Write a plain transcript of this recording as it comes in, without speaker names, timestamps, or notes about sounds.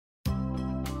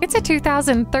It's a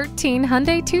 2013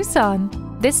 Hyundai Tucson.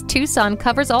 This Tucson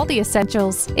covers all the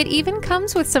essentials. It even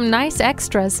comes with some nice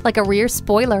extras like a rear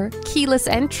spoiler, keyless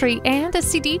entry, and a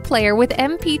CD player with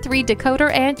MP3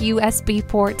 decoder and USB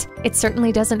port. It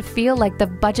certainly doesn't feel like the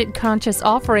budget-conscious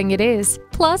offering it is.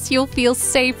 Plus, you'll feel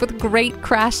safe with great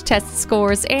crash test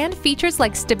scores and features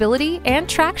like stability and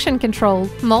traction control,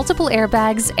 multiple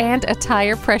airbags, and a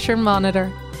tire pressure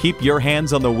monitor. Keep your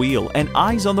hands on the wheel and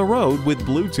eyes on the road with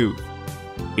Bluetooth.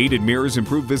 Heated mirrors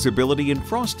improve visibility in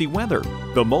frosty weather.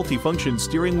 The multifunction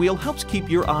steering wheel helps keep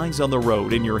your eyes on the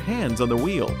road and your hands on the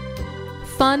wheel.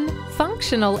 Fun,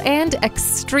 functional, and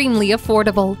extremely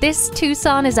affordable, this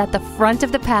Tucson is at the front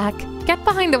of the pack. Get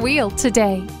behind the wheel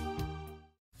today.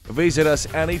 Visit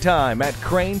us anytime at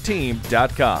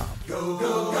crainteam.com.